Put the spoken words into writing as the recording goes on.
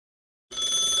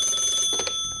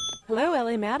Hello,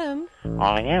 LA Madam.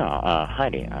 Oh, yeah,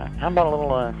 Heidi, how about a little,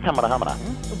 humma humma?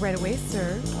 Right away,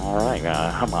 sir. All right,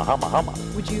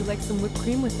 humma. Would you like some whipped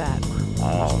cream with that?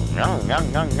 Oh, yum.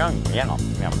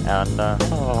 And,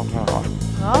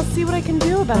 I'll see what I can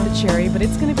do about the cherry, but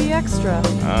it's gonna be extra.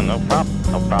 no problem.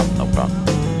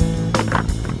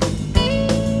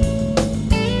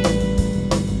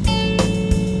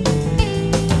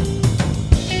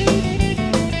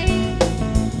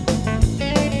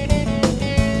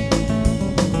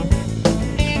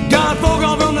 Got a phone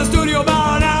call from the studio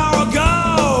about an hour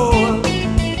ago.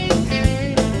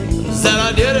 Said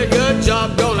I did a good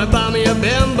job, gonna buy me a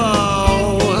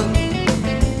bimbo.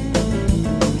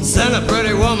 Sent a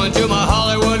pretty woman to my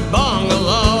Hollywood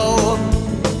bungalow.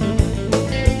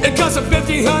 It cost her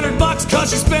 $1,500 cause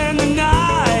she spent the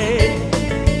night.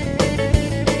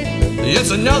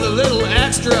 It's another little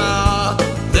extra.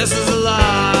 This is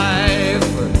life.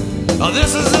 Oh,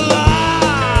 this is life.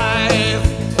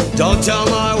 Don't tell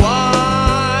my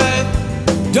wife.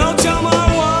 Don't tell my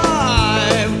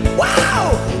wife.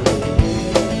 Wow!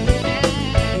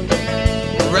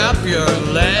 Wrap your